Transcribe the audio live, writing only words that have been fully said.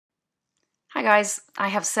Hi guys, I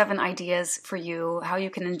have 7 ideas for you how you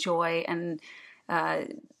can enjoy and uh,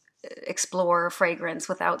 explore fragrance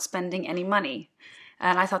without spending any money.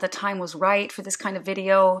 And I thought the time was right for this kind of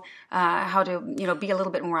video, how to, be a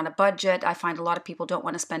little bit more on a budget. I find a lot of people don't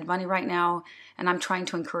want to spend money right now, and I'm trying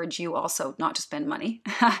to encourage you also not to spend money.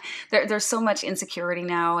 There's so much insecurity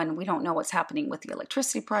now, and we don't know what's happening with the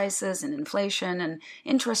electricity prices and inflation and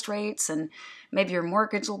interest rates, and maybe your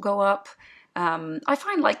mortgage will go up. I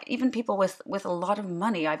find like even people with a lot of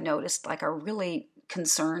money, I've noticed, like are really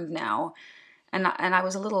concerned now. And I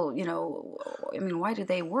was a little, I mean, why do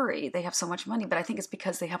they worry? They have so much money, but I think it's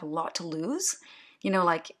because they have a lot to lose,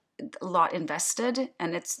 like a lot invested,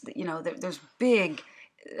 and it's, there's big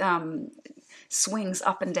swings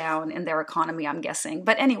up and down in their economy, I'm guessing.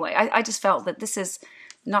 But anyway, I just felt that this is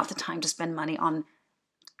not the time to spend money on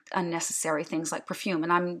unnecessary things like perfume.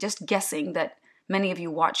 And I'm just guessing that many of you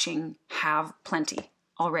watching have plenty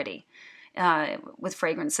already with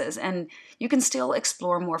fragrances. And you can still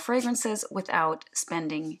explore more fragrances without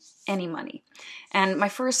spending any money. And my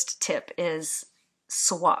first tip is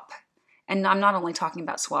swap. And I'm not only talking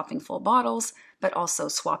about swapping full bottles, but also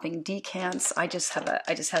swapping decants. I just have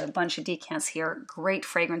a bunch of decants here. Great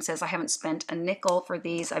fragrances. I haven't spent a nickel for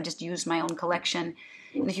these. I've just used my own collection.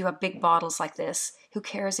 And if you have big bottles like this, who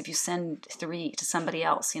cares if you send 3 to somebody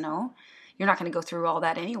else, You're not going to go through all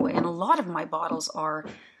that anyway. And a lot of my bottles are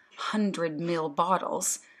 100 ml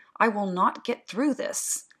bottles. I will not get through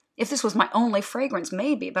this. If this was my only fragrance,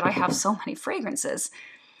 maybe, but I have so many fragrances.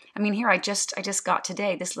 I mean, here I just got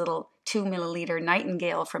today this little 2 ml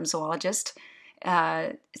Nightingale from Zoologist.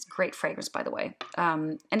 It's great fragrance, by the way.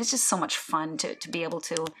 And it's just so much fun to be able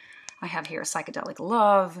to. I have here Psychedelic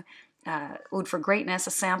Love, Oud for Greatness,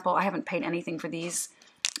 a sample. I haven't paid anything for these.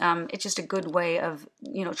 It's just a good way of,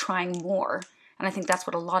 trying more. And I think that's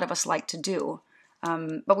what a lot of us like to do.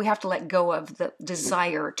 But we have to let go of the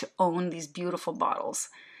desire to own these beautiful bottles,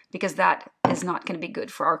 because that is not going to be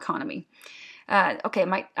good for our economy. Okay,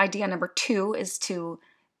 my idea number 2 is to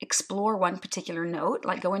explore one particular note,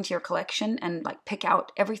 like go into your collection and like pick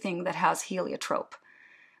out everything that has heliotrope.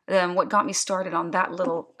 What got me started on that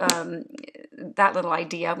little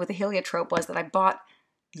idea with the heliotrope was that I bought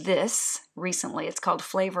this recently. It's called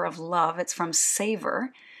Flavor of Love. It's from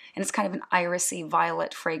Savor, and it's kind of an irisy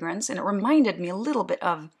violet fragrance, and it reminded me a little bit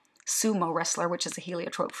of Sumo Wrestler, which is a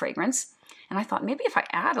heliotrope fragrance. And I thought maybe if I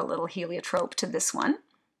add a little heliotrope to this one,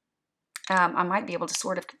 I might be able to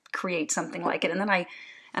sort of create something like it. And then I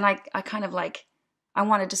kind of like, I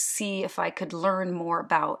wanted to see if I could learn more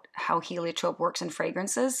about how heliotrope works in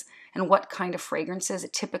fragrances and what kind of fragrances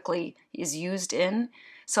it typically is used in.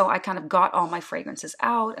 So I kind of got all my fragrances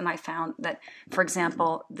out, and I found that, for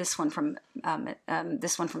example, this one from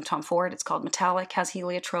Tom Ford, it's called Metallic, has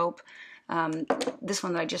heliotrope. This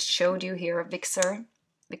one that I just showed you here, Vixer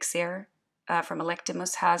from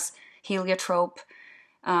Electimus, has heliotrope,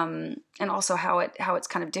 and also how it's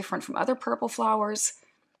kind of different from other purple flowers,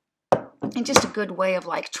 and just a good way of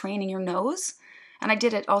like training your nose. And I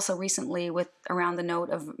did it also recently with around the note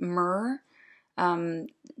of myrrh,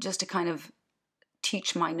 just to kind of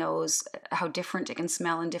teach my nose how different it can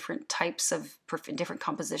smell in different types of different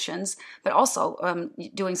compositions, but also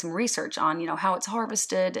doing some research on how it's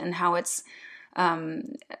harvested and how it's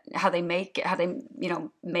how they make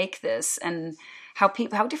this, and how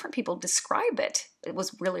different people describe it. It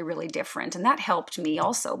was really, really different, and that helped me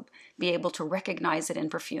also be able to recognize it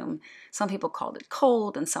in perfume. Some people called it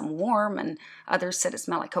cold and some warm, and others said it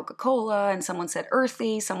smelled like Coca-Cola, and someone said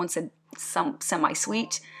earthy, someone said some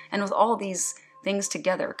semi-sweet, and with all these things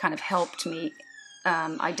together kind of helped me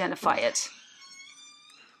identify it.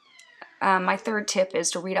 My third tip is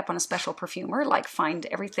to read up on a special perfumer, like find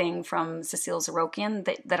everything from Cecile Zarokian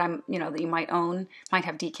that you might own, might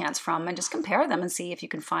have decants from, and just compare them and see if you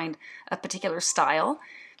can find a particular style,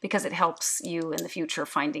 because it helps you in the future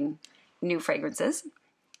finding new fragrances.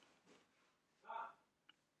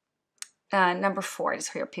 Number 4, I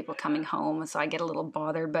just hear people coming home, so I get a little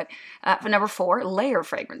bothered. But for number 4, layer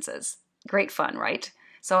fragrances. Great fun, right?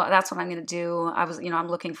 So that's what I'm going to do. I'm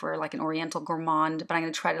looking for like an Oriental gourmand, but I'm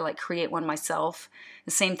going to try to like create one myself.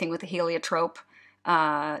 The same thing with the heliotrope,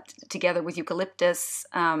 together with eucalyptus,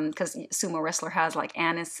 because Sumo Wrestler has like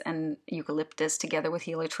anise and eucalyptus together with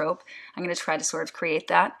heliotrope. I'm going to try to sort of create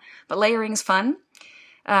that. But layering is fun.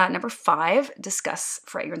 Number 5, discuss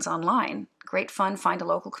fragrance online. Great fun. Find a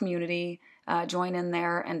local community, join in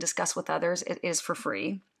there and discuss with others. It is for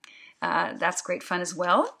free. That's great fun as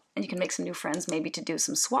well. And you can make some new friends maybe to do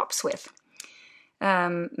some swaps with.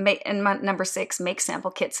 Number 6, make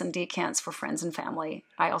sample kits and decants for friends and family.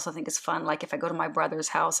 I also think is fun. Like if I go to my brother's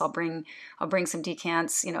house, I'll bring some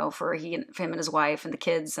decants, for him and his wife and the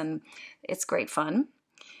kids, and it's great fun.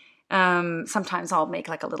 Sometimes I'll make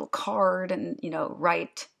like a little card and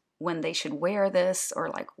write when they should wear this, or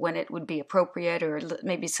like when it would be appropriate, or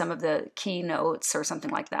maybe some of the keynotes or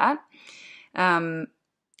something like that.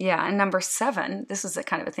 Yeah, and number 7, this is the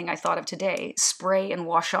kind of a thing I thought of today: spray and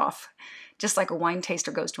wash off. Just like a wine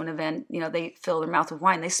taster goes to an event, they fill their mouth with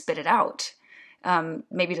wine, they spit it out.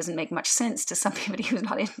 Maybe it doesn't make much sense to somebody who's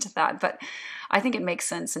not into that, but I think it makes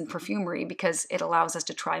sense in perfumery because it allows us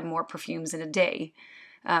to try more perfumes in a day.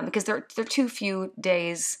 Because they're too few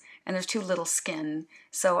days and there's too little skin.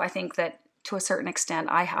 So I think that to a certain extent,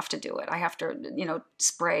 I have to do it. I have to,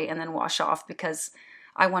 spray and then wash off because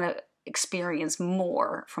I want to experience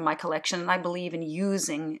more from my collection. And I believe in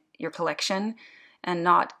using your collection and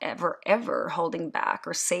not ever holding back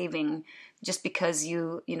or saving just because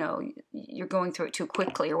you're going through it too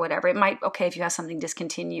quickly or whatever. It might, okay, if you have something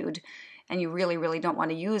discontinued and you really, really don't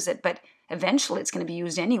want to use it, but eventually it's going to be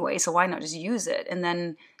used anyway, so why not just use it? And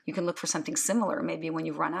then you can look for something similar maybe when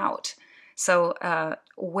you've run out. So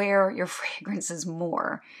wear your fragrances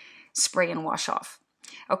more. Spray and wash off.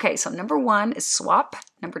 Okay, so number 1 is swap.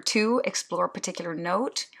 Number 2, explore a particular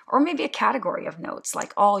note or maybe a category of notes,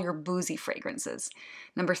 like all your boozy fragrances.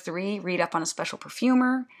 Number 3, read up on a special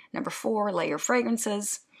perfumer. Number 4, layer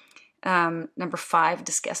fragrances. Number 5,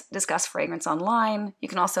 discuss fragrance online. You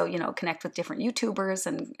can also, connect with different YouTubers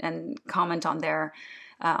and comment on their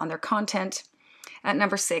content.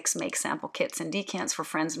 Number 6, make sample kits and decants for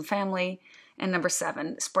friends and family. And number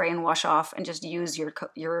 7, spray and wash off and just use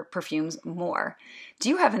your perfumes more. Do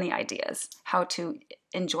you have any ideas how to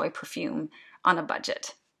enjoy perfume on a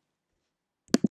budget?